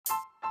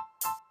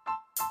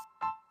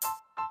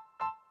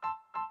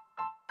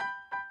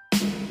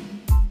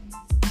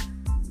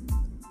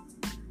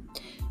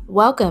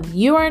Welcome.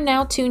 You are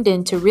now tuned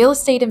in to Real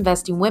Estate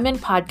Investing Women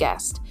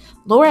podcast.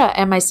 Laura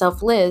and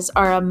myself, Liz,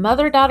 are a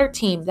mother-daughter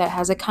team that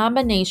has a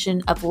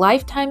combination of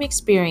lifetime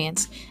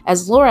experience,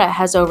 as Laura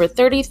has over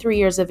 33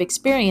 years of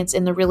experience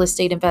in the real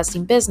estate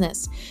investing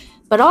business,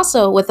 but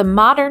also with a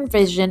modern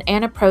vision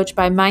and approach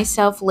by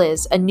myself,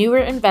 Liz, a newer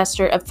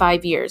investor of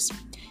 5 years.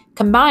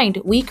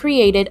 Combined, we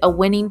created a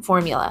winning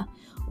formula.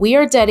 We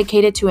are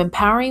dedicated to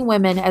empowering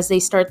women as they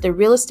start their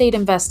real estate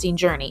investing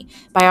journey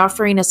by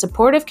offering a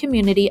supportive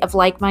community of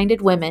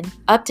like-minded women,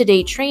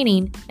 up-to-date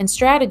training and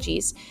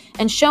strategies,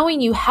 and showing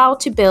you how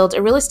to build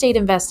a real estate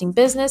investing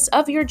business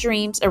of your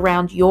dreams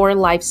around your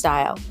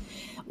lifestyle.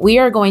 We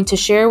are going to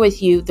share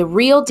with you the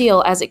real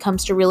deal as it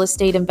comes to real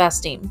estate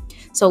investing.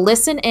 So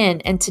listen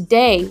in, and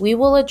today we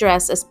will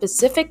address a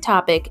specific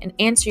topic and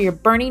answer your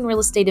burning real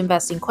estate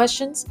investing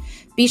questions.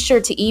 Be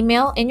sure to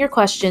email in your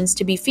questions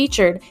to be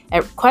featured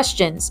at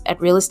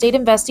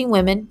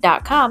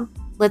questions@realestateinvestingwomen.com.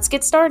 Let's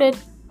get started.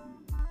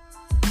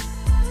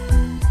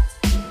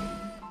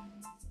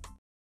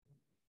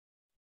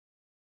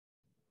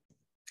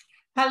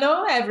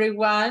 Hello,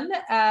 everyone.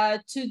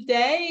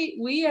 Today,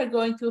 we are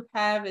going to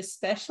have a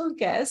special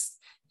guest.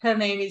 Her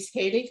name is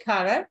Haley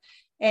Carter,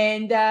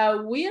 and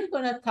we are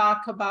going to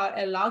talk about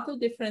a lot of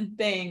different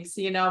things,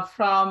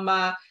 from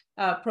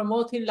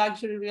promoting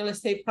luxury real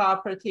estate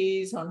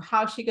properties, on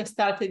how she got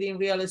started in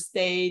real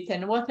estate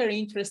and what her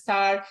interests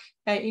are,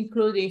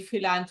 including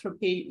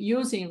philanthropy,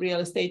 using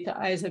real estate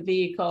as a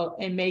vehicle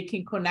and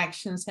making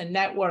connections and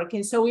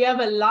networking. So we have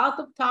a lot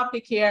of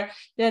topic here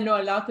that I know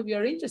a lot of you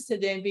are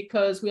interested in,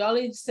 because we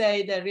always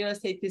say that real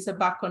estate is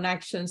about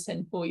connections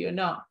and who you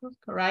know,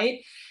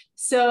 right?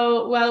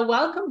 So, well,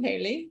 welcome,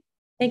 Haley.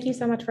 Thank you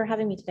so much for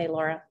having me today,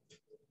 Laura.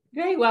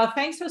 Great. Well,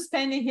 thanks for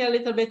spending here a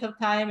little bit of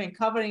time and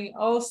covering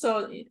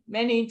also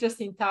many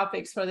interesting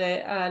topics for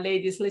the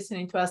ladies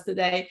listening to us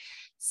today.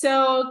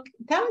 So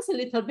tell us a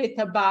little bit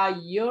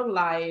about your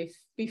life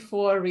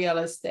before real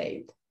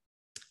estate.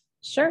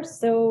 Sure.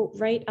 So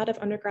right out of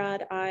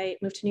undergrad, I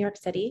moved to New York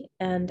City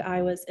and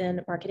I was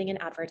in marketing and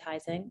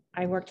advertising.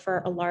 I worked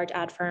for a large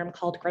ad firm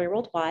called Gray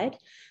Worldwide.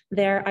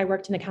 There, I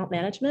worked in account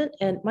management,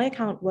 and my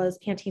account was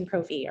Pantene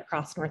Pro V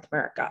across North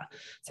America.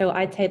 So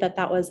I'd say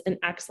that was an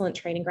excellent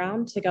training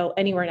ground to go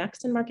anywhere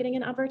next in marketing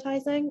and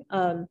advertising.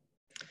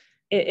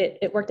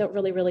 It worked out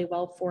really, really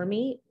well for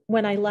me.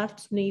 When I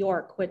left New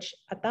York, which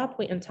at that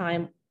point in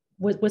time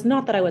was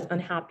not that I was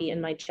unhappy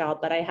in my job,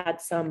 but I had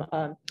some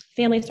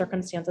family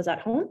circumstances at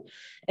home,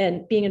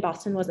 and being in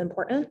Boston was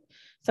important.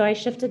 So I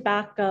shifted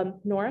back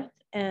north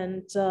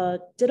and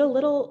did a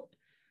little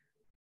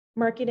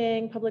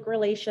marketing, public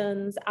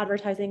relations,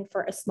 advertising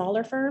for a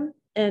smaller firm,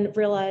 and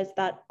realized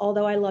that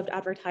although I loved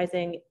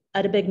advertising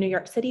at a big New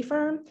York City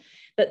firm,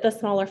 that the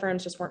smaller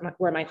firms just weren't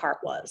where my heart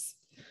was.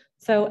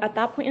 So at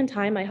that point in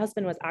time, my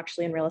husband was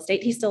actually in real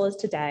estate. He still is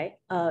today.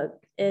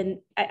 And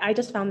I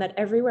just found that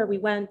everywhere we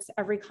went,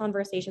 every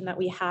conversation that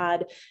we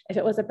had, if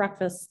it was a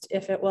breakfast,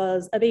 if it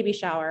was a baby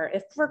shower,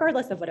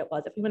 regardless of what it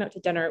was, if we went out to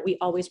dinner, we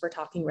always were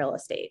talking real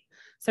estate.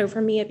 So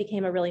for me, it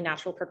became a really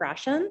natural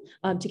progression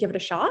to give it a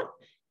shot.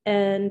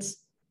 And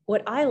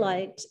what I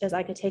liked is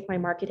I could take my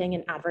marketing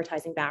and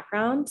advertising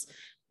background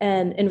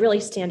and really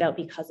stand out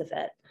because of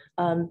it.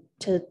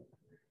 To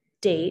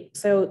date.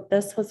 So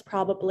this was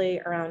probably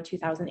around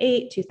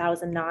 2008,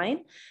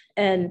 2009.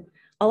 And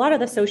a lot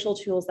of the social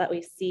tools that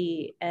we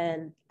see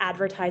and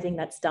advertising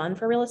that's done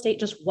for real estate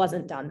just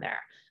wasn't done there.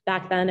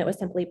 Back then, it was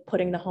simply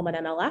putting the home on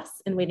MLS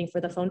and waiting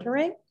for the phone to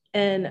ring.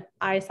 And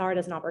I saw it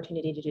as an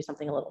opportunity to do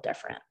something a little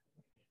different.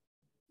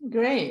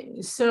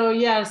 Great. So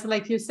yes,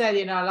 like you said,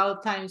 a lot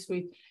of times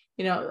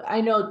I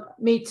know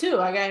me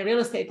too. I got in real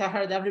estate. I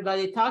heard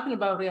everybody talking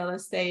about real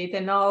estate,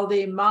 and all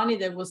the money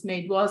that was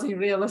made was in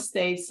real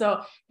estate.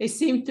 So it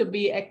seemed to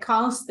be a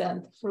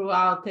constant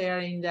throughout there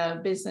in the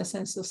business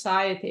and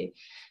society.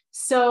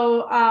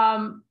 So,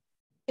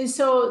 and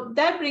so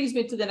that brings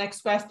me to the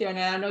next question. And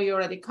I know you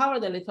already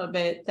covered a little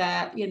bit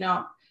that,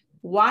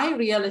 why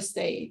real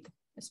estate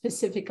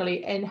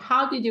specifically, and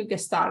how did you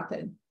get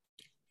started?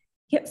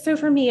 Yeah, so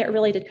for me, it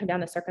really did come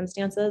down to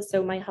circumstances.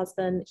 So my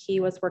husband, he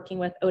was working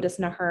with Otis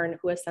Nahern,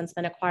 who has since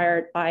been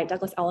acquired by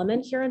Douglas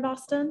Elliman here in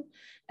Boston.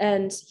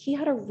 And he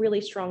had a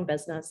really strong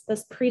business.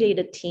 This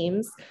predated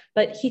Teams,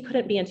 but he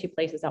couldn't be in two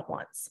places at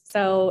once.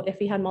 So if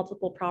he had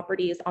multiple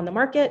properties on the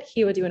market,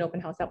 he would do an open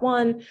house at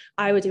one,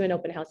 I would do an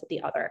open house at the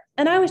other.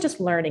 And I was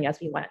just learning as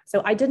we went.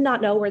 So I did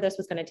not know where this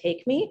was going to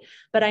take me,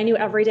 but I knew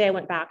every day I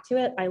went back to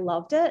it, I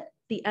loved it.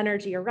 The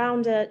energy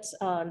around it,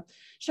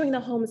 showing the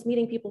homes,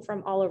 meeting people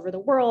from all over the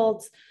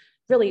world,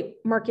 really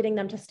marketing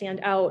them to stand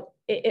out.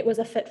 It was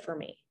a fit for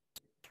me.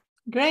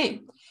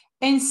 Great.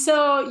 And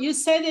so you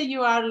said that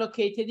you are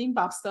located in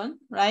Boston,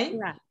 right?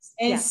 Correct.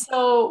 And yes.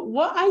 So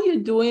what are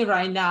you doing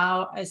right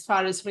now as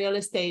far as real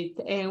estate,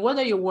 and what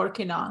are you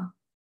working on?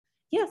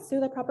 Yeah, so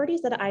the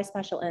properties that I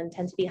special in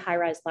tend to be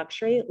high-rise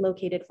luxury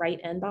located right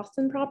in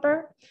Boston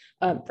proper.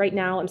 Right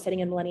now, I'm sitting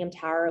in Millennium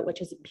Tower, which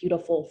is a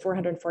beautiful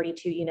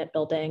 442-unit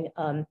building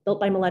built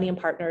by Millennium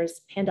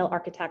Partners, Handel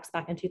Architects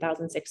back in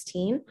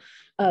 2016.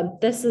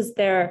 This is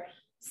their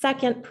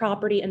second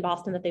property in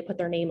Boston that they put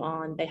their name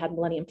on. They had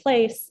Millennium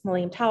Place,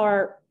 Millennium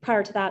Tower.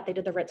 Prior to that, they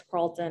did the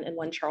Ritz-Carlton and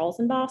One Charles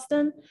in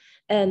Boston.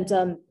 And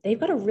they've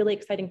got a really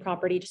exciting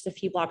property just a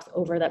few blocks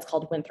over that's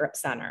called Winthrop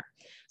Center.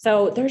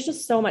 So there's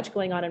just so much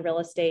going on in real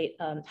estate,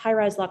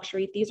 high-rise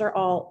luxury. These are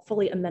all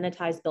fully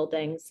amenitized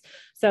buildings.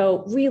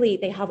 So really,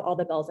 they have all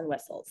the bells and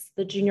whistles: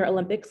 the Junior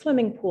Olympic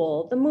swimming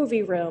pool, the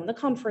movie room, the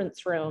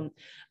conference room.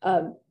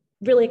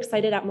 Really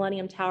excited at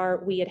Millennium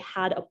Tower. We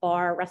had a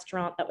bar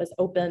restaurant that was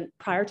open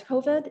prior to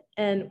COVID,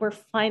 and we're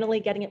finally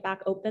getting it back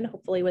open,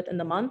 hopefully within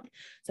the month.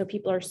 So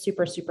people are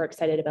super, super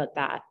excited about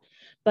that.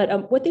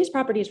 But what these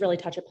properties really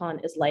touch upon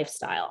is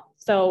lifestyle.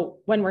 So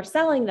when we're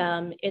selling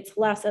them, it's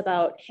less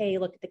about, hey,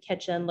 look at the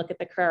kitchen, look at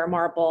the Carrara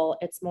marble.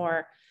 It's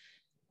more,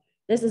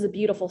 this is a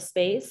beautiful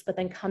space, but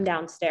then come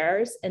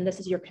downstairs and this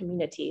is your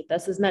community.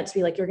 This is meant to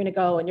be like, you're going to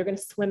go and you're going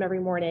to swim every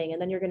morning,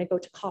 and then you're going to go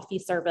to coffee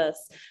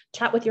service,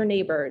 chat with your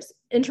neighbors,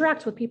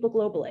 interact with people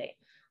globally.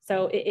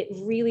 So it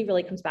really,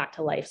 really comes back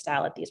to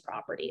lifestyle at these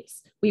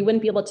properties. We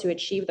wouldn't be able to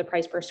achieve the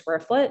price per square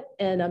foot.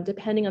 And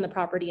depending on the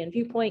property and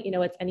viewpoint,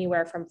 it's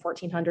anywhere from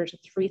 1,400 to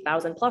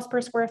 3,000 plus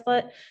per square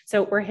foot.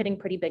 So we're hitting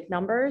pretty big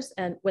numbers.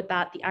 And with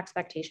that, the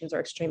expectations are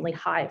extremely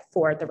high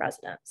for the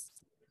residents.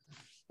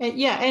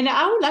 Yeah, and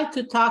I would like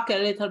to talk a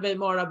little bit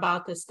more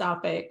about this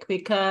topic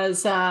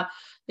because, I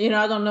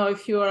don't know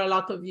if a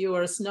lot of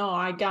viewers know,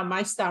 I got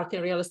my start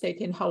in real estate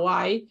in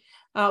Hawaii,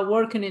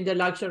 working in the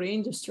luxury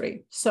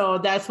industry. So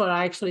that's where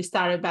I actually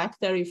started back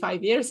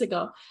 35 years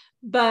ago.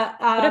 But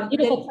what a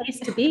beautiful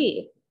place to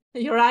be.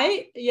 You're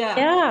right. Yeah.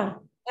 Yeah.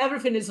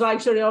 Everything is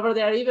luxury over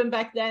there. Even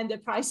back then, the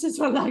prices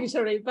were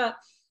luxury. But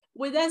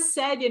with that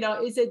said, and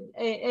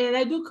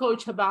I do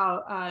coach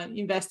about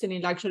investing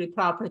in luxury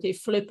property,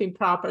 flipping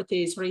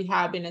properties,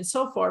 rehabbing, and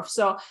so forth.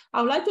 So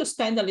I would like to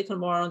spend a little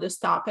more on this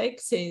topic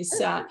since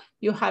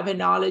you have a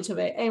knowledge of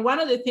it. And one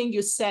of the things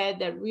you said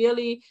that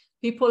really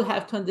people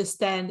have to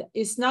understand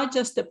is not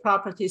just the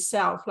property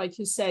itself, like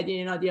you said,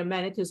 the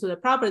amenities of the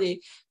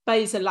property, but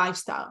it's a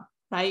lifestyle,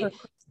 right? Sure.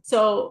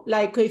 So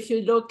like if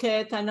you look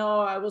at, I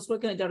know I was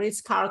working at the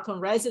Ritz-Carlton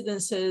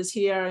residences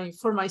here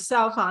for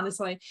myself,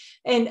 honestly.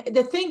 And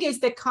the thing is,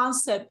 the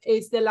concept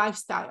is the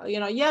lifestyle.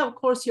 Yeah, of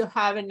course you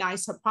have a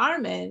nice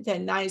apartment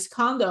and nice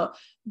condo,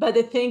 but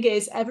the thing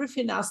is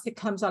everything else that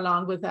comes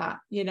along with that,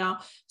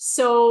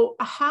 So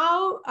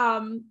how,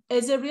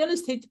 as a real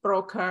estate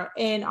broker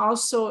and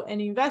also an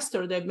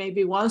investor that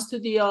maybe wants to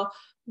deal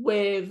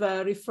with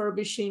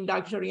refurbishing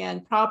luxury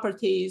end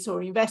properties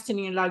or investing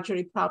in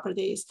luxury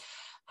properties,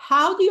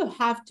 how do you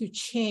have to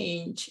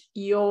change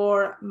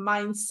your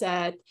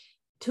mindset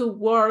to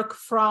work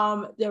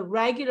from the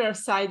regular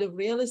side of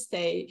real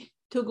estate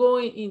to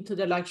going into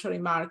the luxury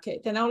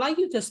market? And I would like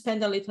you to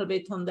spend a little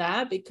bit on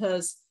that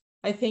because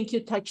I think you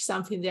touched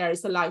something there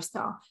is the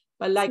lifestyle.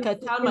 But like I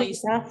tell my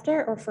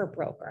investor or for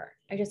broker,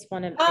 I just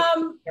want to make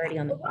clarity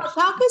on the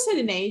question. Talk as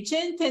an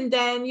agent, and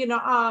then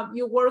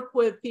you work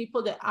with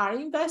people that are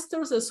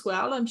investors as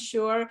well. I'm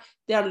sure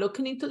they are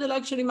looking into the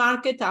luxury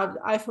market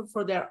either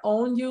for their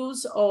own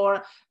use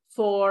or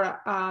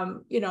for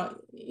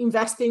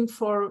investing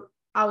for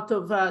out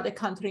of the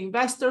country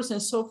investors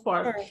and so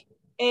forth. Sure.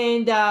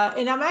 And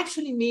I'm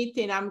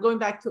actually I'm going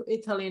back to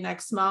Italy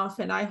next month,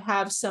 and I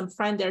have some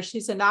friend there.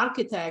 She's an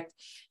architect,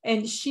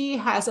 and she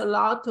has a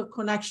lot of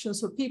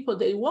connections with people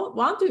that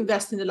want to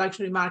invest in the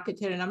luxury market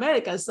here in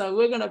America. So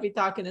we're going to be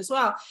talking as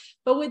well.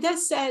 But with that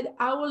said,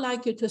 I would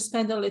like you to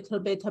spend a little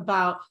bit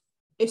about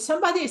if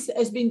somebody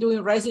has been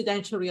doing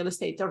residential real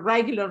estate or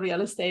regular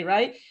real estate,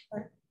 right?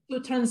 Sure.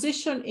 To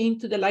transition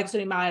into the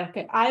luxury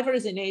market, either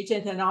as an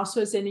agent and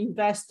also as an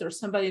investor,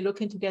 somebody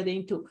looking to get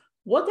into.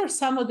 What are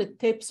some of the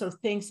tips or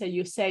things that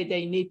you say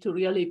they need to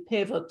really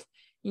pivot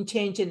in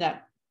changing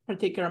that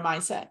particular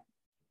mindset?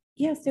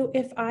 Yeah, so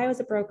if I was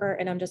a broker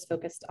and I'm just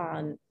focused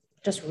on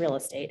just real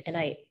estate and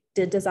I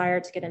did desire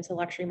to get into the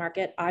luxury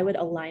market, I would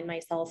align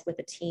myself with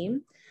a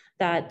team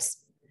that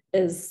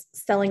is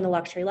selling the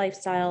luxury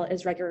lifestyle,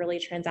 is regularly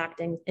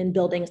transacting in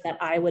buildings that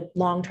I would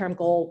long-term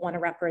goal want to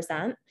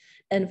represent,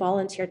 and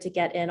volunteer to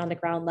get in on the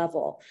ground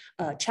level,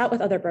 chat with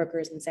other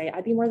brokers and say,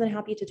 I'd be more than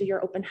happy to do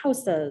your open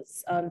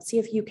houses, see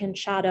if you can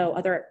shadow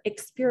other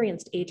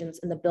experienced agents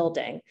in the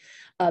building.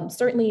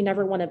 Certainly you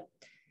never want to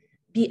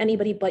be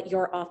anybody but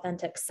your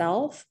authentic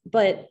self,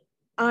 but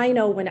I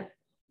know when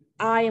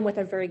I am with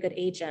a very good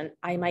agent,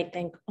 I might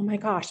think, oh my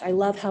gosh, I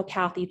love how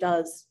Kathy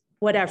does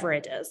whatever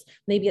it is.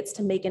 Maybe it's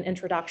to make an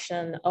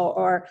introduction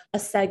or a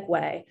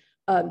segue.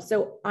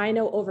 So I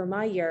know over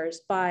my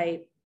years,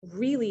 by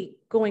really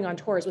going on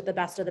tours with the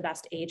best of the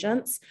best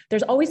agents,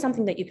 there's always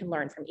something that you can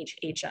learn from each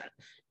agent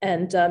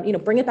and,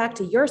 bring it back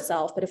to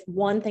yourself. But if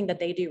one thing that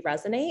they do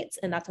resonates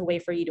and that's a way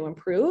for you to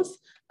improve,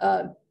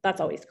 that's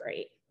always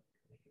great.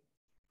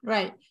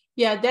 Right.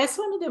 Yeah, that's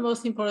one of the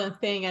most important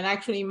things. And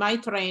actually, my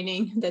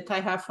training that I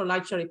have for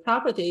luxury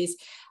properties,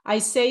 I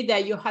say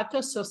that you have to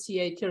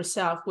associate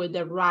yourself with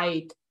the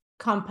right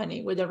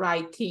company, with the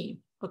right team.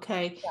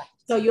 Okay. Yeah.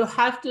 So you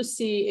have to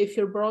see if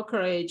your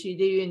brokerage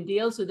doing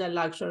deals with the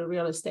luxury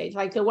real estate.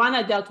 Like the one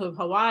I dealt with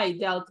Hawaii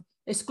dealt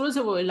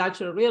exclusively with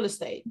luxury real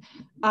estate.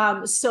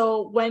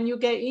 So when you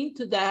get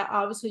into that,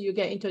 obviously you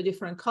get into a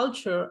different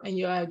culture and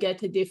you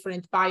get a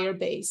different buyer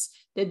base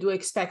that do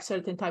expect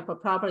certain type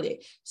of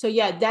property. So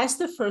yeah, that's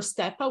the first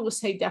step. I would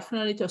say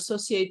definitely to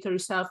associate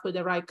yourself with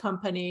the right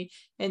company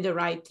and the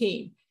right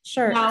team.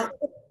 Sure. Now,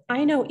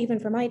 I know even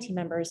for my team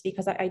members,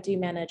 because I do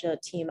manage a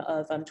team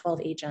of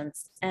 12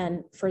 agents,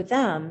 and for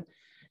them,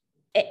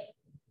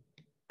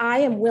 I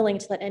am willing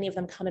to let any of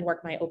them come and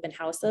work my open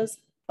houses,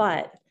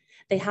 but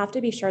they have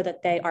to be sure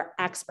that they are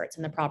experts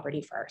in the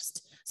property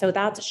first. So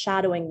that's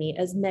shadowing me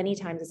as many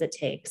times as it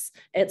takes.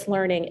 It's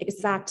learning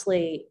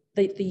exactly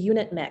the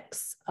unit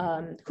mix,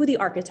 who the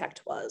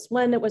architect was,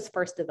 when it was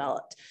first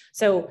developed.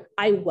 So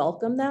I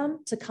welcome them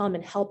to come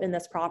and help in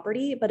this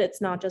property, but it's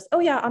not just, oh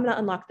yeah, I'm gonna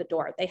unlock the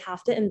door. They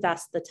have to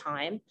invest the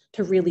time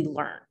to really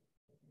learn.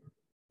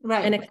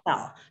 Right. And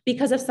excel.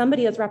 Because if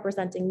somebody is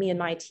representing me and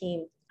my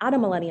team at a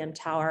Millennium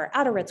Tower,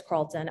 at a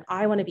Ritz-Carlton,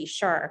 I want to be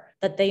sure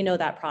that they know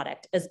that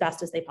product as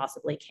best as they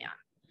possibly can.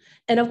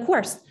 And of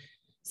course,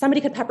 somebody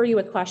could pepper you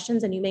with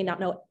questions and you may not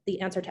know the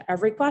answer to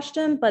every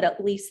question, but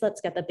at least let's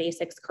get the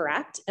basics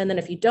correct. And then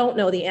if you don't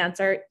know the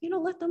answer,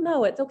 let them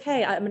know. It's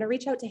okay. I'm going to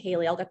reach out to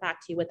Haley. I'll get back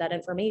to you with that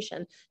information.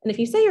 And if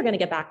you say you're going to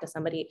get back to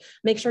somebody,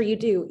 make sure you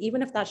do,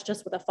 even if that's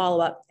just with a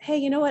follow-up. Hey,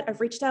 you know what?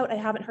 I've reached out. I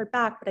haven't heard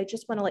back, but I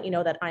just want to let you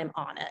know that I'm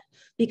on it.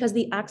 Because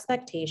the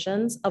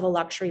expectations of a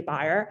luxury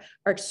buyer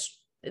are,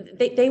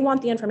 they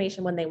want the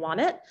information when they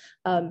want it.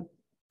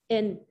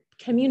 And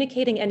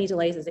communicating any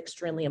delays is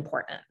extremely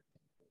important.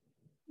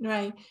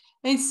 Right.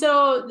 And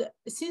so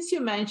since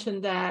you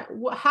mentioned that,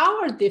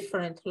 how are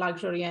different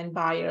luxury end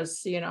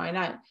buyers,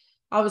 and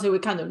obviously we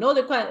kind of know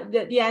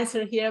the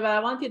answer here, but I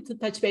wanted to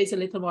touch base a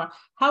little more.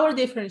 How are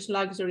different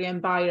luxury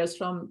end buyers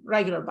from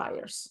regular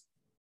buyers?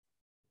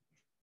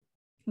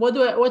 What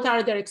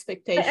are their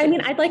expectations? I mean,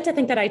 I'd like to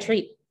think that I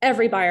treat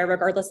every buyer,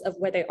 regardless of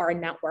where they are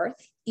in net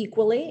worth,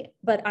 equally,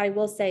 but I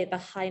will say the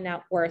high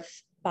net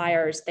worth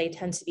buyers, they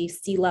tend to be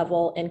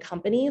C-level in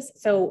companies.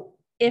 So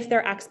if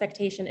their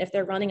expectation, if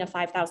they're running a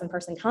 5,000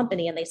 person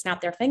company and they snap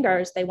their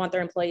fingers, they want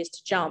their employees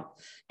to jump.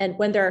 And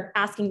when they're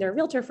asking their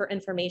realtor for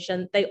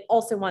information, they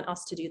also want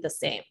us to do the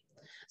same.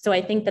 So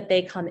I think that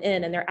they come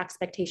in and their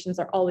expectations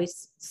are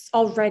always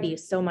already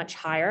so much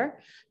higher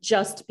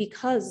just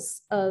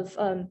because of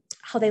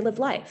how they live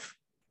life.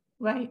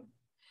 Right.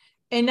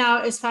 And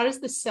now, as far as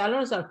the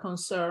sellers are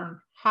concerned,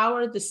 how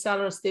are the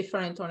sellers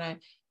different on a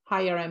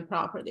higher end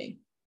property?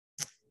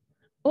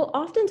 Well,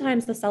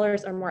 oftentimes the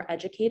sellers are more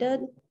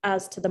educated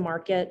as to the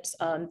market.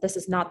 This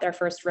is not their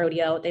first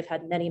rodeo. They've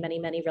had many, many,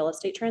 many real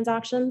estate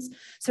transactions.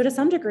 So to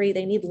some degree,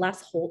 they need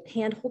less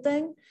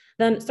hand-holding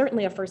than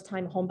certainly a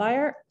first-time home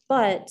buyer.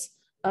 But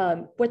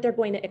what they're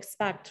going to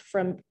expect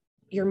from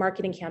your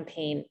marketing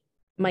campaign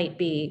might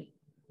be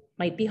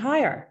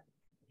higher.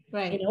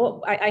 Right.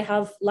 I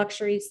have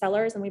luxury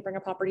sellers and we bring a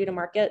property to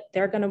market.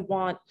 They're going to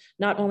want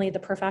not only the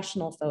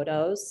professional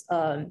photos,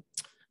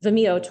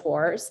 Vimeo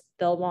tours,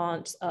 they'll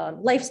want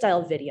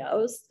lifestyle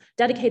videos,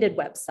 dedicated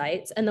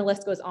websites, and the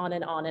list goes on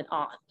and on and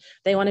on.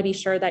 They want to be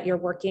sure that you're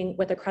working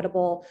with a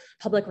credible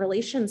public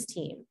relations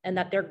team and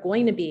that they're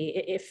going to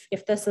be,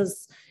 if this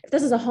is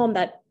a home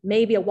that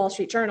may be a Wall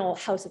Street Journal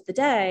house of the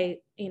day,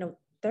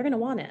 they're going to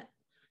want it.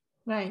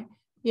 Right.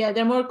 Yeah,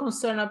 they're more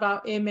concerned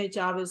about image,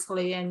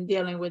 obviously, and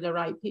dealing with the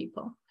right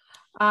people.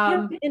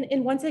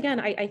 And once again,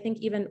 I think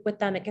even with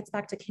them, it gets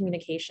back to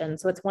communication.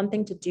 So it's one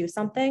thing to do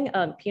something.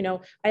 I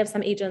have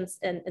some agents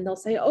and they'll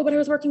say, oh, but I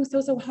was working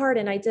so hard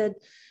and I did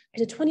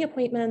 20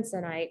 appointments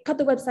and I cut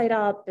the website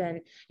up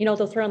and,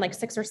 they'll throw in like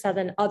 6 or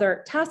 7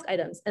 other task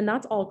items. And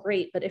that's all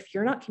great. But if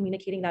you're not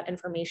communicating that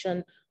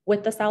information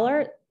with the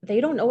seller,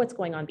 they don't know what's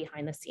going on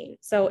behind the scenes.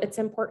 So it's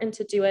important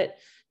to do it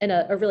in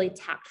a really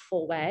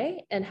tactful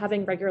way and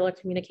having regular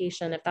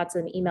communication. If that's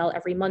an email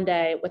every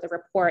Monday with a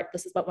report,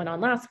 this is what went on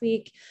last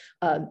week.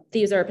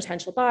 These are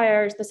potential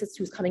buyers. This is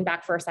who's coming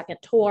back for a second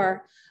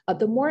tour.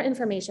 The more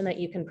information that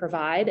you can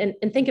provide,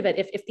 and think of it,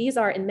 if these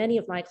are, and many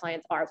of my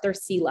clients are, they're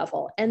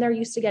C-level and they're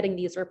used to getting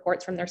these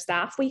reports from their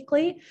staff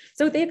weekly.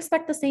 So they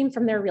expect the same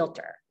from their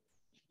realtor.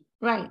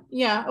 Right.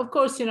 Yeah, of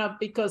course,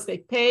 because they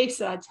pay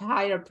such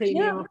higher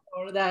premium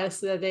for that,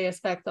 so that they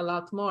expect a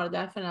lot more,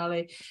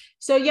 definitely.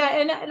 So yeah,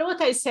 and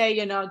what I say,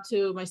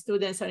 to my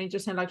students who are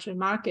interested in luxury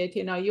market,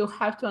 you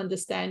have to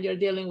understand you're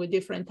dealing with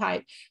different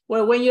type.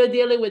 Where when you're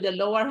dealing with the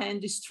lower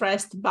end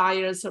distressed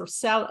buyers or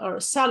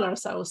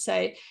sellers, I would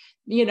say,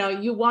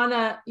 you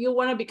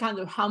wanna be kind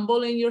of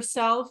humble in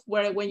yourself,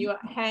 where when you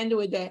handle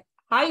with the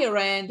higher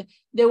end,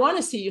 they want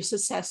to see you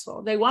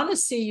successful. They want to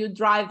see you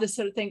drive the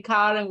certain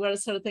car and wear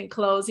certain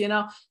clothes.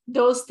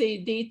 Those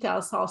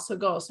details also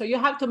go. So you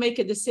have to make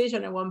a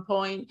decision at one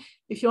point.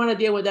 If you want to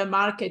deal with the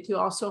market, you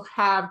also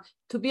have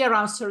to be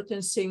around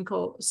certain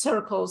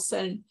circles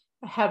and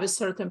have a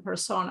certain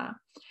persona.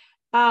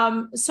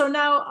 So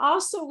now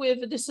also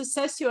with the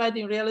success you had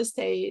in real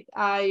estate,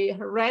 I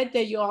read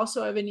that you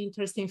also have an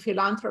interest in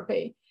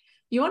philanthropy.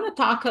 You want to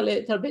talk a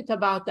little bit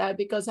about that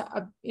because,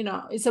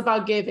 it's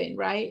about giving,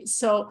 right?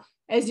 So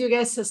as you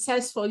get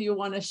successful, you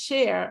want to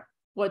share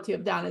what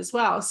you've done as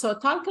well. So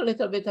talk a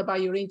little bit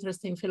about your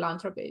interest in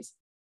philanthropies.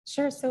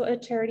 Sure. So a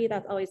charity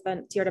that's always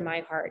been dear to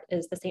my heart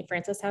is the St.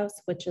 Francis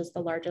House, which is the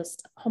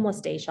largest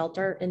homeless day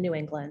shelter in New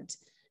England.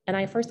 And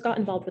I first got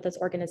involved with this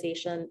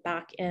organization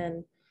back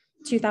in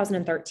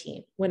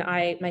 2013 when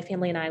my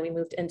family and we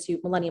moved into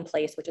Millennium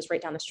Place, which is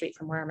right down the street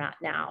from where I'm at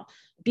now.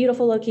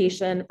 Beautiful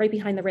location, right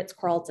behind the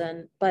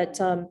Ritz-Carlton. But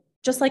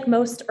just like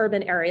most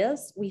urban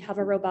areas, we have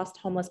a robust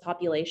homeless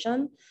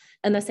population,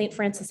 and the St.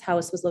 Francis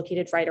House was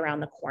located right around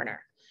the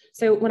corner.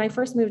 So when I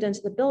first moved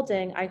into the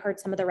building, I heard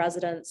some of the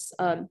residents,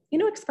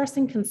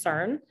 expressing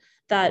concern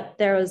that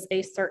there was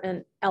a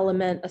certain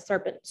element, a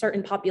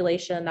certain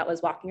population that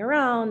was walking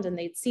around and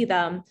they'd see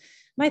them.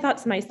 I thought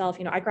to myself,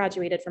 I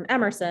graduated from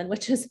Emerson,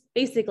 which is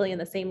basically in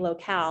the same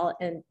locale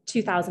in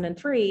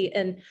 2003.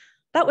 And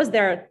that was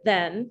there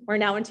then. We're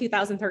now in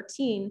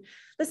 2013.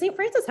 The St.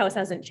 Francis House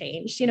hasn't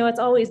changed. It's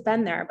always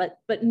been there,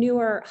 but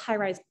newer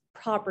high-rise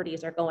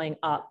properties are going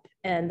up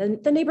and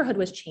the neighborhood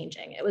was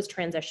changing. It was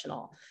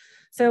transitional.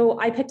 So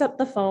I picked up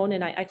the phone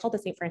and I called the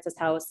St. Francis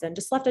House and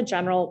just left a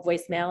general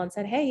voicemail and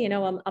said, hey,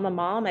 I'm a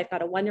mom. I've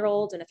got a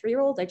 1-year-old and a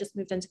 3-year-old. I just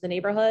moved into the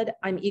neighborhood.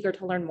 I'm eager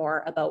to learn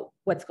more about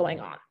what's going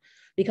on.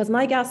 Because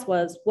my guess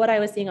was what I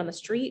was seeing on the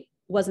street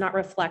was not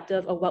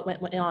reflective of what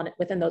went on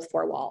within those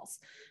 4 walls.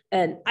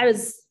 And I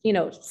was,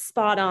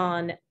 spot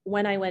on.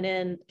 When I went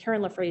in,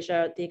 Karen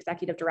LaFrasia, the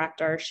executive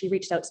director, she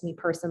reached out to me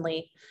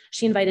personally.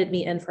 She invited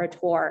me in for a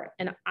tour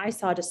and I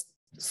saw just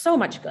so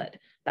much good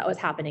that was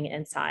happening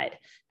inside.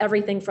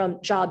 Everything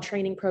from job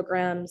training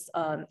programs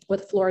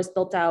with floors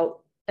built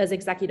out as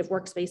executive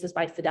workspaces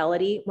by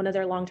Fidelity, one of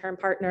their long-term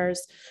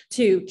partners,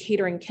 to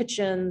catering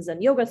kitchens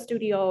and yoga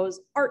studios,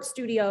 art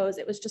studios.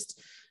 It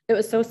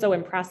was so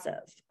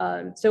impressive.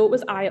 So it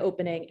was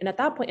eye-opening. And at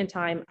that point in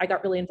time, I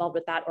got really involved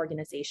with that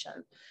organization.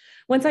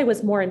 Once I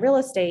was more in real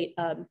estate,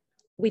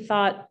 we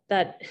thought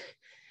that,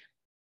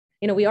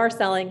 we are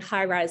selling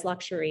high-rise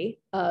luxury,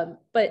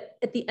 but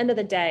at the end of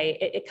the day,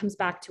 it comes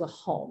back to a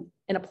home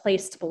and a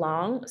place to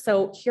belong.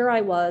 So here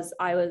I was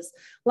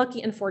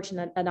lucky and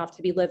fortunate enough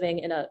to be living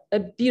in a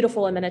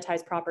beautiful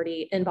amenitized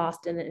property in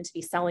Boston and to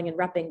be selling and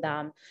repping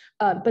them.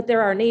 But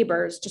there are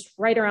neighbors just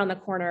right around the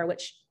corner,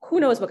 which who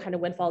knows what kind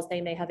of windfalls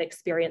they may have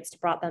experienced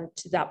brought them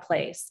to that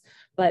place.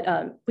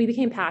 But we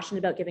became passionate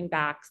about giving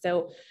back.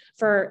 So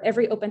for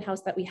every open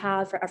house that we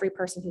have, for every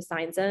person who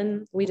signs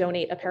in, we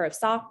donate a pair of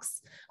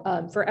socks.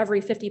 For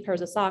every 50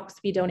 pairs of socks,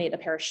 we donate a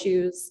pair of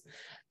shoes.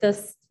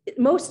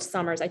 Most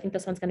summers, I think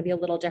this one's going to be a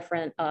little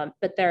different,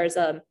 but there's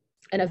an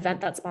event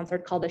that's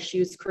sponsored called the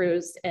Shoes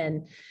Cruise.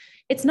 And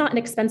it's not an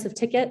expensive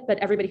ticket, but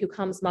everybody who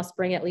comes must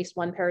bring at least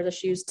 1 pair of the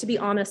shoes. To be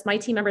honest, my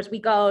team members, we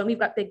go and we've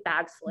got big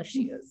bags full of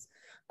shoes.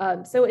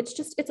 So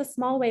it's a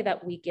small way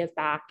that we give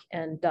back.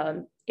 And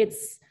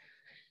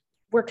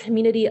we're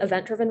community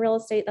event-driven real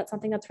estate. That's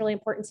something that's really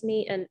important to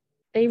me. And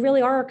they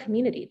really are our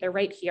community. They're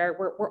right here.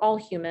 We're all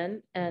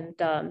human.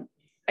 And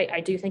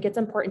I do think it's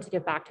important to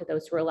give back to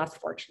those who are less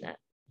fortunate.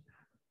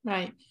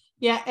 Right.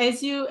 Yeah.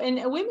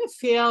 And women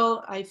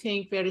feel, I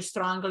think, very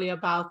strongly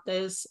about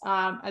this.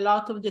 A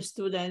lot of the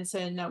students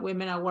and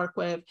women I work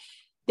with,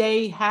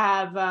 they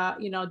have,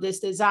 this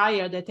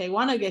desire that they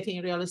want to get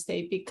in real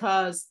estate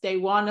because they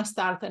want to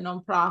start a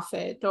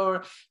nonprofit,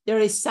 or there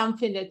is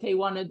something that they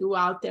want to do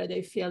out there.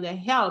 They feel they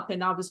help,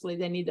 and obviously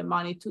they need the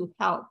money to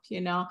help,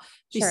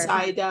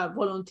 beside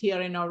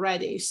volunteering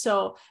already.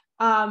 So,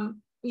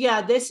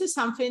 this is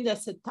something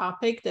that's a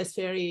topic that's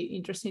very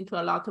interesting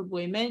to a lot of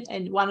women.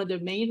 And one of the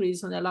main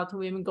reasons a lot of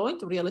women go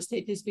into real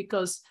estate is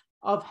because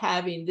of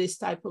having this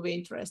type of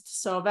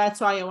interest. So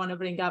that's why I want to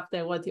bring up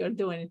what you're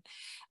doing.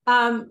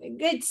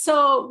 Good.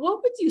 So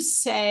what would you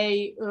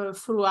say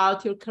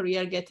throughout your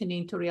career getting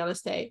into real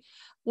estate?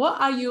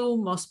 What are you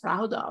most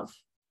proud of?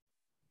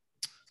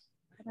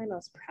 What am I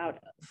most proud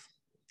of?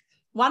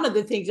 One of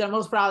the things you're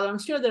most proud of, I'm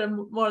sure there are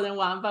more than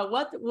one, but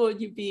what would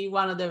you be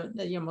one of them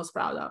that you're most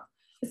proud of?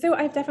 So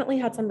I've definitely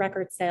had some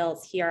record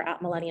sales here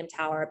at Millennium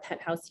Tower,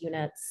 penthouse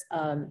units,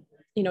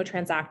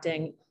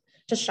 transacting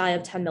just shy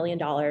of $10 million.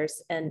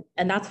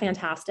 And that's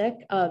fantastic.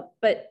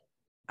 But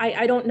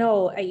I don't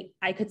know,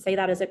 I could say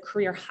that as a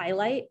career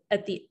highlight.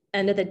 At the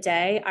end of the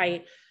day,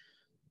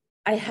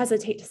 I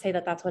hesitate to say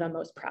that that's what I'm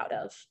most proud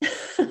of.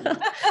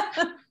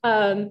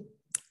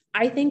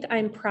 I think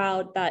I'm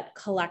proud that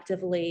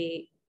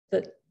collectively,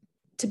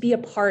 to be a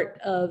part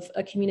of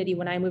a community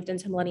when I moved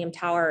into Millennium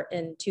Tower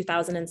in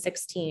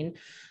 2016,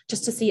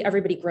 just to see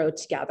everybody grow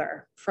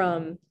together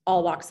from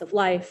all walks of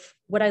life.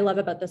 What I love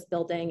about this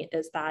building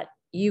is that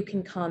you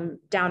can come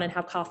down and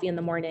have coffee in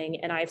the morning,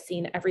 and I've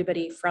seen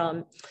everybody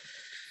from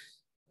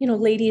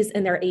ladies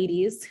in their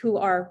 80s who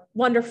are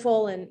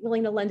wonderful and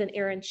willing to lend an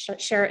ear and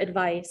share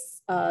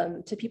advice,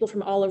 to people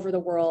from all over the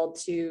world,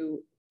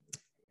 to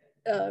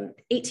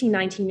 18,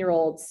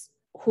 19-year-olds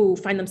who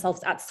find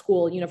themselves at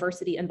school,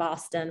 university in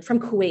Boston, from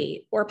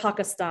Kuwait or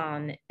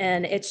Pakistan.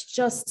 And it's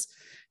just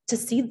to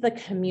see the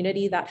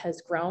community that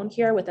has grown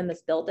here within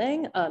this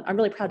building. I'm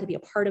really proud to be a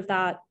part of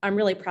that. I'm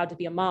really proud to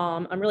be a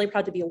mom. I'm really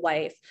proud to be a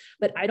wife.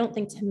 But I don't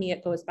think, to me,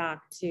 it goes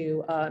back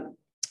to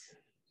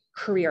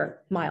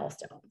career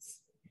milestones.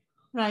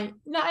 Right.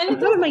 No, I'm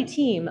proud of my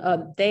team.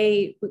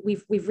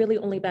 We've really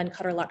only been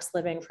Cutter Lux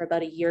Living for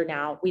about a year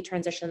now. We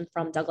transitioned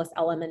from Douglas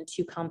Elliman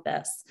to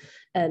Compass.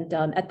 And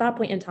at that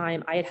point in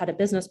time, I had a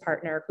business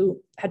partner who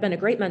had been a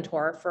great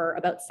mentor for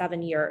about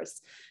 7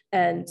 years.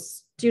 And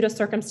due to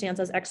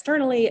circumstances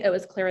externally, it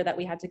was clear that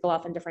we had to go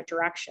off in different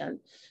direction.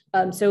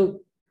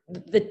 So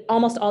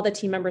almost all the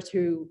team members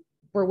who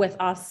were with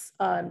us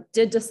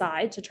did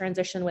decide to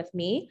transition with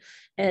me,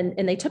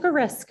 and they took a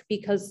risk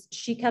because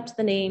she kept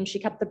the name, she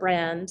kept the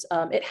brand.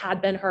 It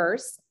had been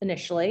hers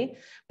initially,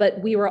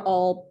 but we were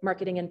all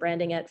marketing and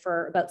branding it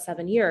for about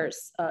 7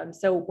 years.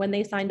 So when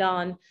they signed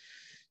on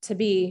to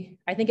be,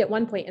 I think at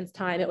one point in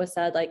time, it was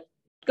said like,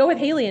 go with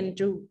Haley and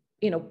do,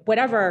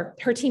 whatever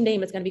her team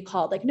name is going to be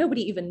called. Like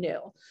nobody even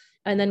knew.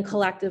 And then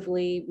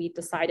collectively, we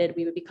decided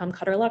we would become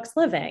Cutter Lux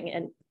Living.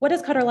 And what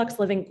is Cutter Lux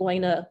Living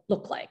going to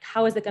look like?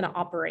 How is it going to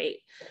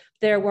operate?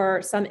 There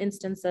were some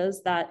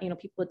instances that,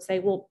 people would say,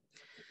 well,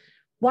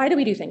 why do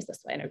we do things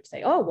this way? And I would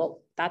say, oh,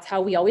 well, that's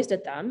how we always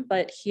did them.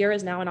 But here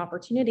is now an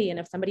opportunity. And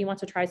if somebody wants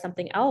to try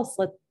something else,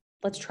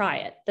 let's try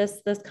it.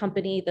 This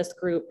company, this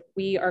group,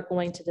 we are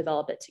going to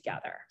develop it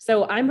together.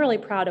 So I'm really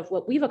proud of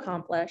what we've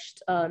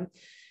accomplished.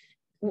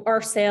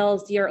 Our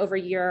sales year over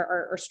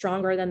year are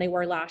stronger than they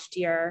were last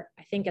year.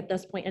 I think at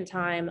this point in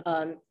time,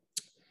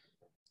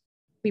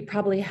 we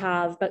probably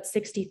have about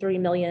 63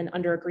 million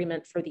under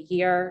agreement for the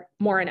year,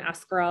 more in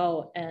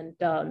escrow. And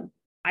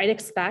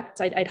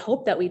I'd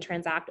hope that we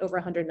transact over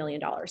 $100 million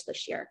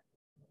this year.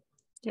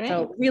 Great.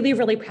 So really,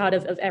 really proud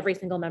of every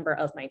single member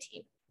of my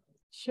team.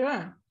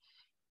 Sure.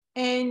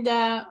 And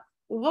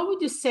what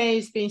would you say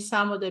has been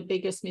some of the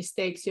biggest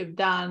mistakes you've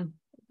done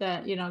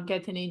that,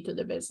 getting into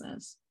the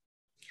business?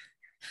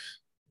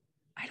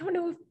 I don't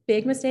know if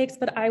big mistakes,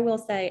 but I will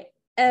say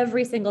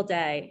every single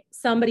day,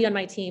 somebody on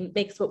my team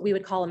makes what we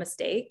would call a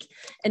mistake,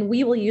 and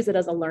we will use it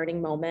as a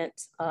learning moment.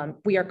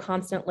 We are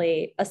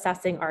constantly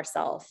assessing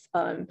ourselves.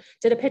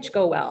 Did a pitch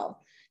go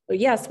well?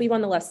 Yes, we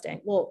won the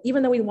listing. Well,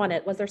 even though we won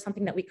it, was there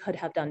something that we could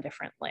have done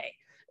differently?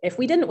 If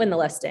we didn't win the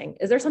listing,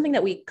 is there something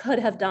that we could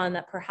have done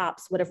that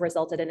perhaps would have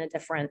resulted in a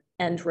different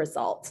end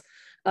result?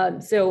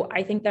 So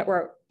I think that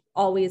we're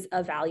always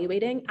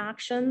evaluating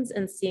actions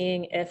and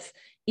seeing if,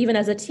 even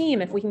as a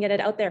team, if we can get it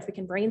out there, if we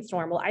can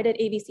brainstorm, well, I did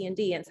A, B, C, and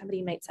D, and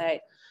somebody might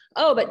say,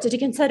 oh, but did you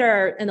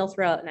consider, and they'll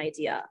throw out an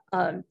idea.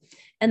 And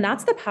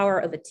that's the power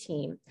of a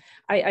team.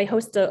 I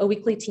host a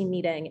weekly team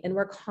meeting, and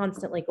we're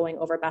constantly going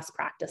over best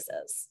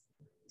practices.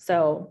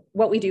 So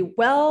what we do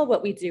well,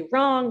 what we do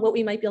wrong, what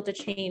we might be able to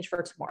change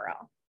for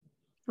tomorrow.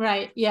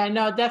 Right. Yeah,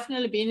 no,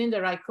 definitely being in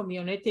the right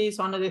community is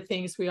one of the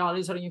things we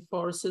always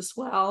reinforce as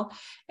well.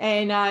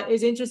 And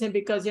it's interesting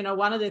because,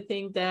 one of the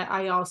things that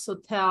I also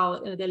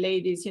tell the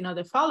ladies,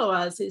 that follow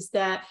us is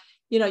that,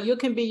 you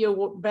can be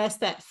your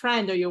best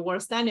friend or your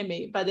worst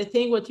enemy. But the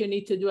thing what you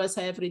need to do is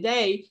every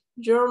day,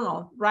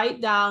 journal,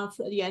 write down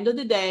at the end of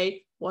the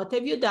day, what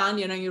have you done,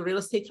 your real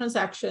estate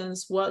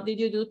transactions? What did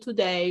you do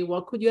today?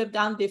 What could you have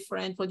done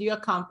different? What did you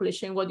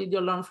accomplish? And what did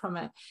you learn from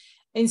it?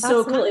 And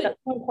so absolutely, that's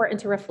so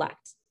important to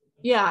reflect.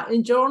 Yeah,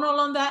 and journal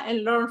on that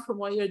and learn from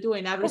what you're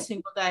doing every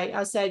single day.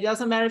 I said, it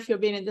doesn't matter if you've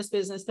been in this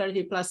business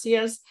 30 plus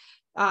years.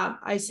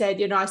 I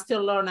said, I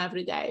still learn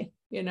every day,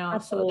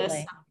 Absolutely.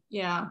 So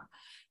yeah,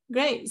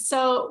 great.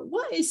 So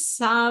what is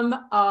some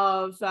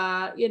of,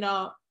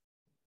 the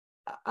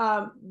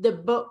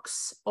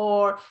books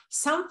or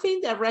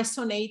something that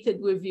resonated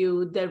with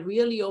you that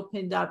really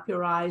opened up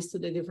your eyes to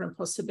the different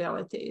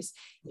possibilities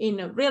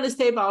in real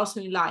estate, but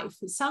also in life?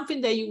 Something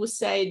that you would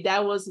say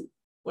that was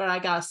where I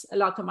got a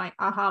lot of my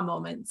aha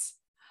moments.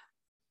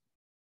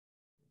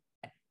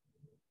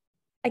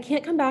 I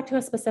can't come back to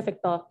a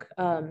specific book.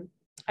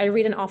 I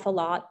read an awful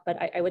lot, but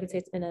I wouldn't say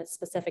it's in a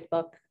specific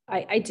book.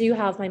 I do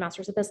have my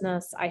master's of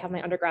business. I have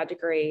my undergrad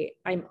degree.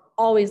 I'm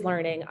always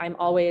learning. I'm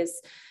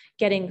always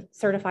getting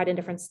certified in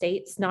different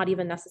states, not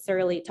even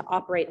necessarily to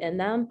operate in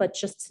them, but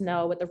just to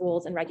know what the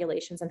rules and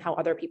regulations and how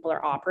other people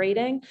are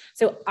operating.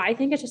 So I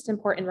think it's just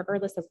important,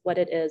 regardless of what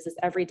it is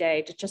every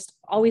day to just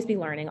always be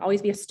learning,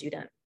 always be a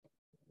student.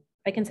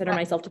 I consider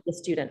myself to be a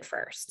student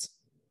first.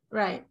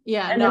 Right.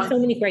 Yeah. And there's so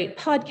many great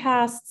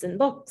podcasts and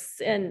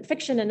books and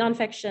fiction and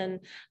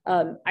nonfiction.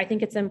 I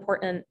think it's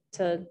important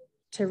to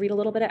read a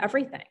little bit of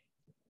everything.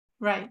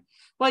 Right.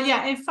 Well,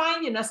 yeah, and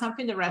find,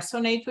 something that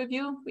resonates with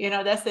you.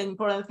 That's the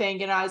important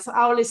thing. As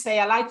I always say,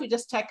 I like to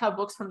just check out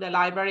books from the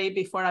library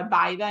before I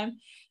buy them,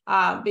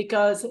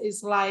 because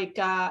it's like,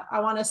 I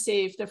want to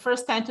see if the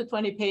first 10 to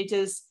 20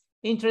 pages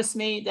interest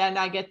me, then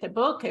I get the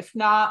book. If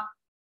not,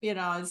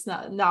 it's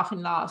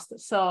nothing lost.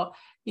 So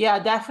yeah,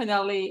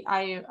 definitely.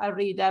 I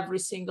read every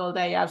single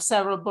day. I have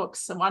several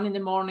books, one in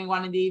the morning,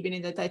 one in the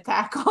evening that I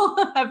tackle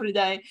every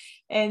day.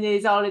 And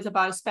it's always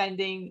about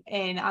spending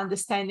and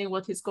understanding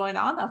what is going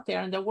on out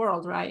there in the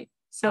world, right?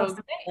 So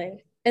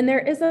absolutely. And there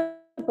is a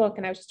book,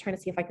 and I was just trying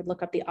to see if I could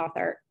look up the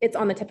author. It's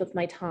on the tip of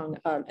my tongue.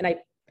 And I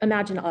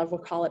imagine I'll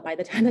recall it by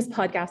the time this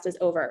podcast is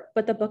over.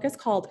 But the book is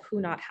called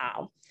Who Not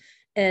How.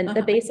 And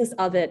the basis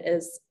of it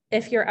is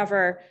If you're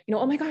ever,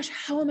 oh my gosh,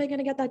 how am I going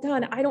to get that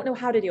done? I don't know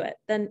how to do it.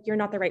 Then you're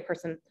not the right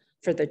person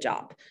for the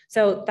job.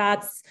 So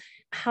that's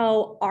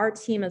how our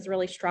team is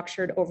really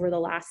structured over the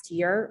last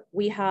year.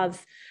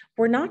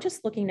 We're not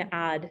just looking to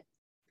add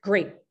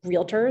great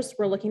realtors,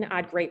 we're looking to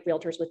add great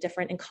realtors with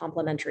different and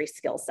complementary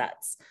skill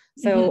sets.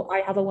 So I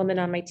have a woman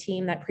on my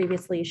team that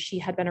previously she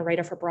had been a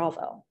writer for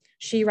Bravo.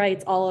 She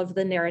writes all of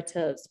the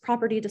narratives,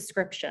 property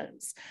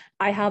descriptions.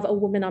 I have a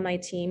woman on my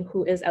team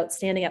who is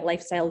outstanding at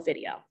lifestyle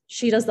video.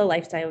 She does the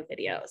lifestyle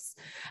videos.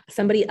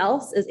 Somebody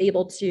else is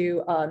able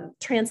to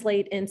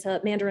translate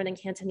into Mandarin and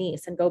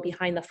Cantonese and go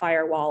behind the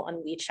firewall on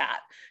WeChat.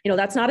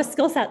 That's not a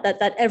skill set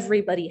that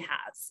everybody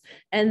has.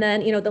 And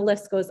then, the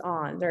list goes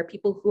on. There are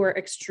people who are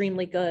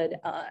extremely good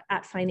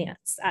at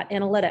finance, at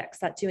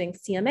analytics, at doing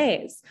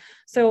CMAs.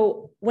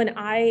 So when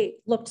I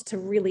looked to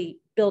really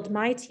build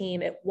my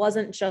team, it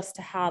wasn't just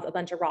to have a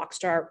bunch of rock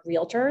star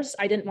realtors.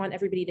 I didn't want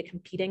everybody to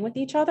competing with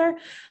each other.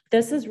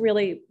 This is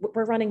really,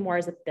 we're running more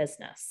as a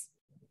business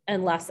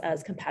and less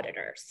as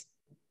competitors.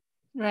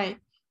 Right.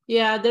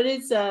 Yeah, there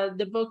is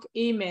the book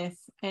E-Myth,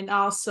 and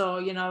also,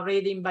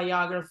 reading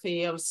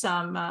biography of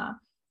some,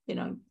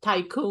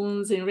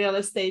 tycoons in real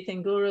estate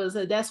and gurus.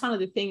 That's one of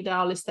the things that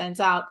always stands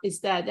out, is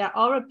that there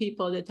are other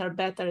people that are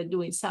better at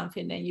doing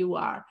something than you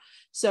are.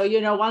 So,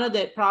 one of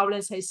the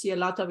problems I see a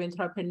lot of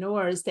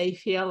entrepreneurs, they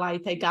feel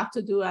like they got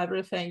to do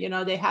everything,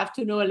 they have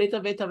to know a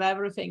little bit of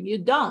everything. You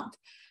don't.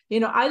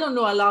 I don't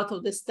know a lot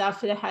of the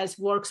stuff that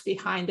works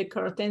behind the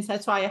curtains.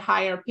 That's why I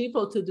hire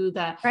people to do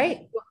that.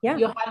 Right. Yeah.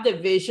 You have the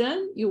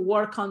vision, you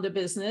work on the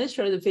business,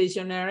 you're the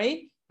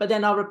visionary, but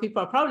then other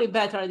people are probably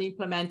better at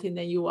implementing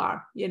than you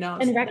are,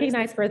 And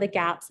recognize where the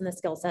gaps and the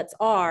skill sets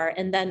are.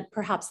 And then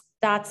perhaps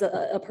that's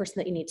a person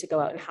that you need to go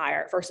out and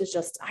hire versus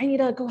just, I need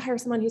to go hire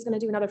someone who's going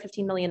to do another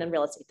 15 million in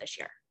real estate this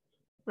year.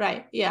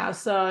 Right. Yeah.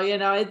 So,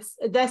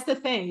 that's the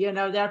thing,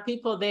 there are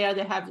people there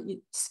that have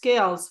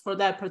skills for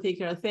that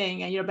particular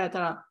thing, and you're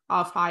better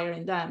off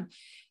hiring them.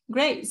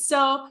 Great.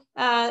 So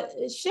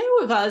share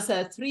with us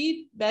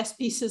 3 best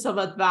pieces of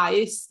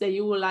advice that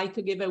you would like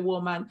to give a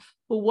woman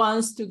who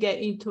wants to get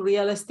into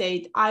real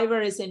estate,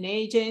 either as an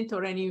agent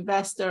or an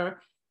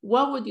investor.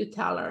 What would you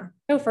tell her?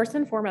 So first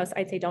and foremost,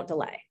 I'd say don't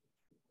delay.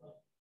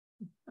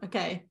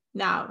 Okay.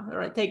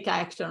 Now, take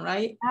action,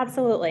 right?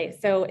 Absolutely.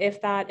 So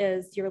if that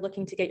is, you're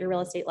looking to get your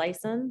real estate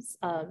license,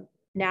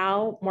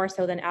 now more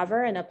so than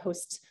ever in a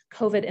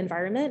post-COVID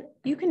environment,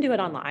 you can do it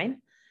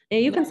online.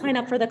 And you can sign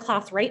up for the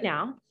class right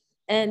now,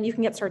 and you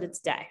can get started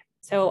today.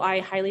 So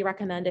I highly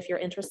recommend, if you're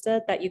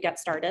interested, that you get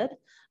started.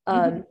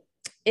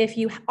 If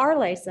you are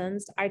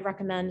licensed, I'd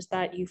recommend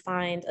that you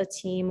find a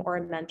team or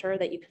a mentor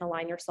that you can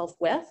align yourself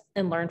with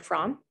and learn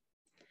from.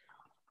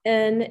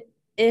 And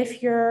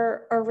if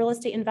you're a real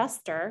estate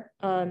investor,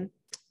 do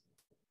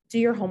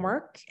your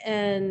homework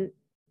and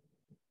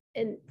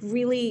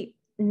really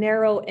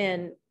narrow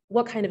in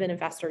what kind of an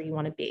investor you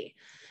want to be.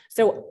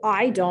 So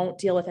I don't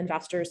deal with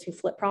investors who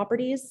flip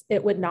properties.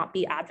 It would not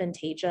be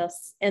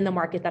advantageous in the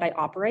market that I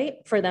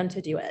operate for them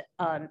to do it.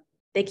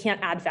 They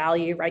can't add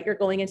value, right? You're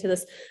going into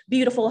this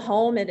beautiful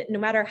home, and no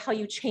matter how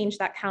you change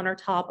that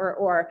countertop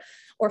or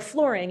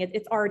flooring,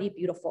 it's already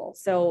beautiful.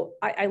 So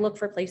I look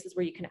for places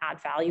where you can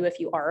add value if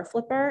you are a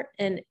flipper,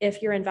 and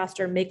if you're an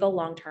investor, make a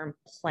long-term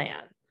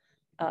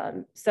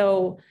plan.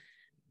 So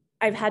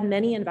I've had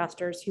many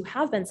investors who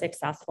have been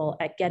successful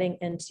at getting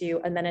into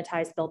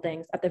amenitized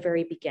buildings at the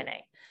very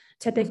beginning.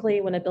 Typically,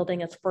 when a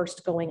building is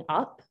first going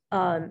up,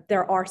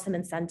 there are some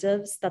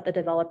incentives that the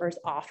developers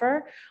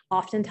offer.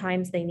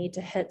 Oftentimes, they need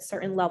to hit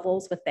certain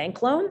levels with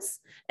bank loans.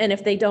 And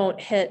if they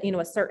don't hit,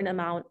 a certain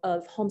amount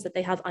of homes that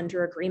they have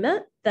under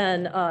agreement,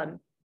 then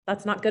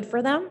that's not good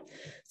for them.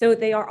 So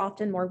they are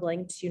often more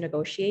willing to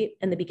negotiate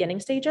in the beginning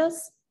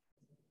stages.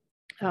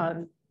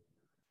 Of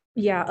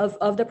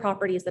the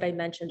properties that I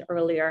mentioned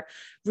earlier,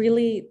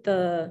 really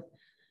the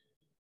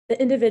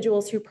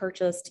individuals who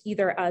purchased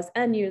either as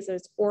end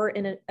users or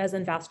as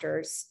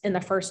investors in the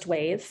first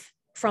wave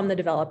from the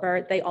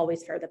developer, they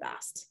always fare the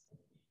best.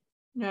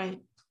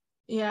 Right.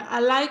 Yeah, I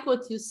like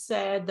what you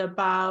said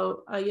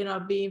about,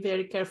 being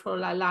very careful,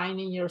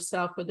 aligning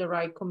yourself with the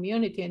right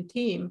community and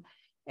team.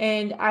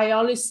 And I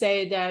always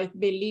say that I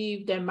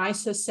believe that my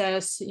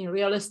success in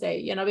real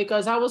estate,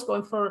 because I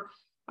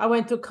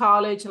went to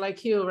college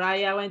like you,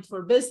 right? I went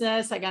for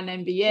business, I got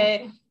an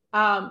MBA.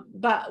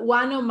 But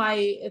one of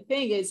my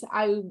thing is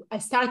I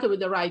started with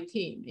the right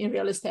team in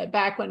real estate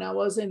back when I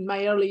was in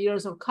my early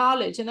years of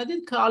college. And I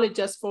did college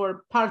just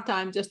for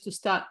part-time, just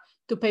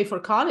to pay for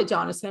college,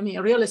 honestly. I mean,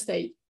 real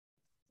estate.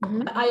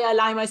 I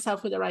align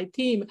myself with the right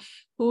team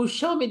who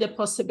showed me the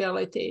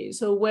possibilities.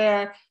 So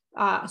where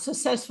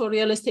successful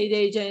real estate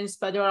agents,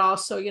 but they're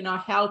also,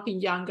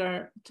 helping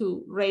younger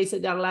to raise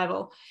at their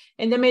level.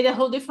 And they made a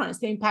whole difference.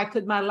 They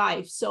impacted my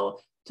life. So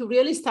to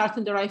really start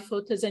on the right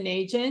foot as an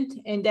agent.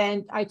 And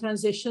then I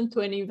transitioned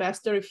to an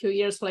investor a few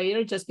years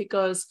later, just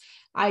because,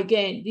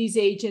 again, these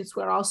agents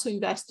were also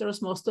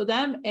investors, most of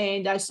them.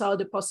 And I saw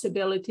the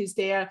possibilities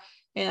there.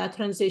 and I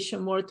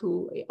transitioned more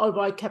to,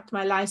 although I kept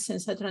my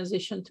license, I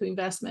transitioned to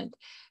investment.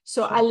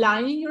 So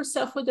aligning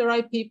yourself with the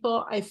right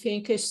people, I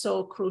think, is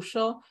so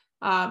crucial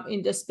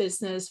in this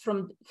business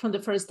from the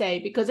first day,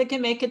 because it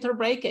can make it or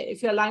break it.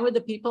 If you align with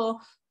the people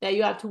that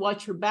you have to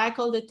watch your back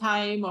all the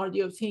time, or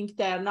you think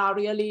they're not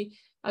really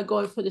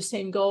going for the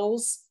same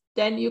goals,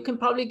 then you can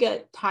probably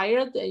get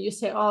tired and you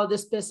say, oh,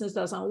 this business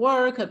doesn't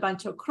work, a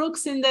bunch of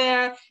crooks in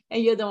there,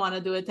 and you don't want to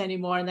do it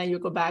anymore. And then you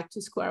go back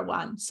to square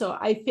one. So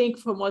I think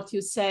from what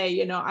you say,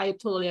 you know, I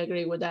totally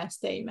agree with that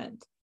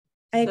statement.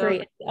 I agree.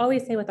 We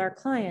always say with our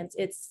clients,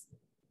 it's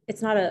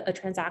not a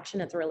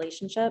transaction, it's a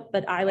relationship,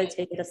 but I would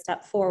take it a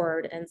step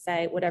forward and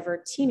say,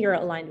 whatever team you're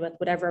aligned with,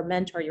 whatever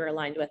mentor you're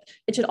aligned with,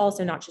 it should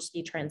also not just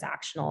be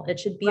transactional. It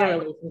should be a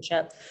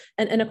relationship.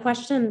 And a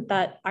question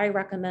that I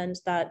recommend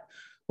that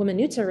women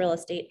new to real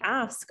estate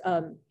ask,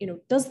 you know,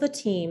 does the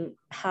team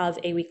have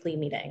a weekly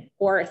meeting?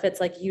 Or if it's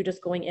like you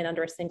just going in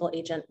under a single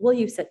agent, will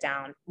you sit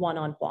down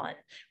one-on-one?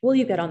 Will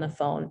you get on the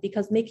phone?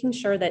 Because making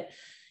sure that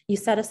you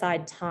set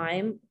aside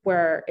time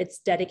where it's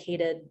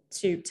dedicated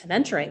to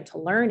mentoring, to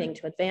learning,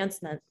 to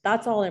advancement,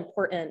 that's all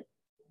important,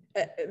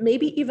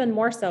 maybe even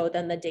more so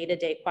than the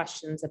day-to-day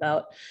questions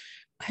about,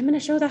 I'm going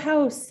to show the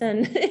house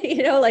and,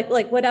 you know,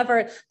 like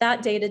whatever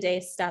that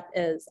day-to-day step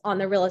is on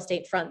the real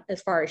estate front,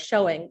 as far as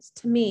showings,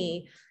 to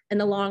me, in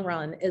the long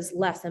run, is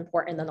less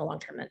important than the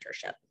long-term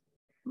mentorship.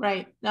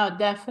 Right. No,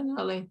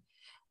 definitely.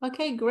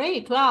 Okay,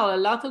 great. Wow, a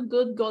lot of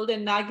good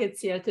golden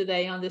nuggets here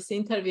today on this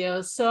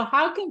interview. So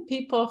how can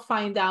people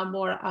find out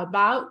more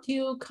about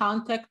you,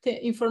 contact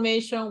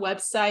information,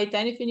 website,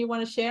 anything you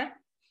want to share?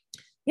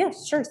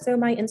 Yes, sure. So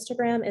my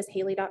Instagram is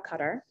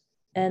haley.cutter.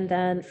 And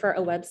then for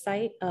a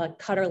website,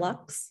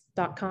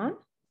 cutterlux.com.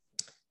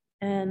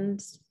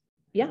 And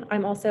yeah,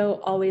 I'm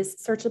also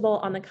always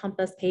searchable on the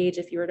Compass page.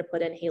 If you were to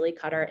put in Haley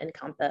Cutter in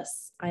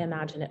Compass, I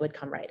imagine it would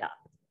come right up.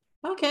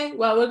 Okay,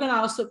 well, we're going to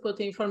also put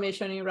the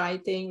information in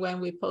writing when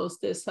we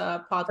post this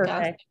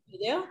podcast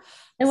video.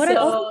 And what I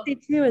also say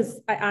too is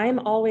I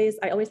always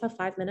have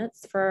 5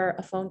 minutes for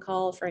a phone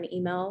call, for an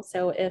email.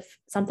 So if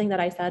something that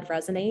I said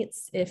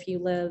resonates, if you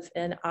live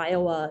in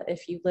Iowa,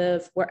 if you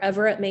live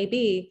wherever it may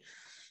be,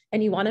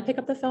 and you want to pick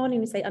up the phone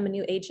and you say, I'm a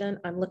new agent,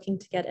 I'm looking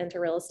to get into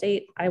real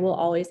estate, I will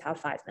always have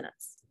 5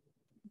 minutes.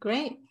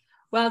 Great.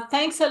 Well,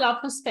 thanks a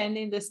lot for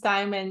spending this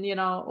time and, you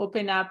know,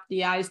 open up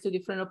the eyes to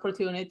different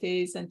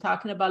opportunities and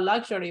talking about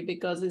luxury,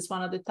 because it's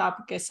one of the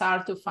topics. It's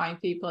hard to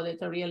find people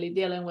that are really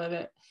dealing with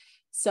it.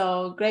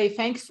 So great.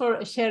 Thanks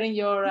for sharing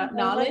your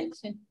knowledge.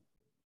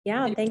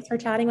 Yeah, thanks for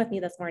chatting with me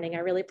this morning. I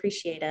really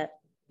appreciate it.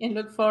 And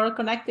look forward to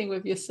connecting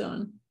with you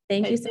soon.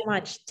 Thank you so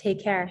much.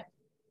 Take care.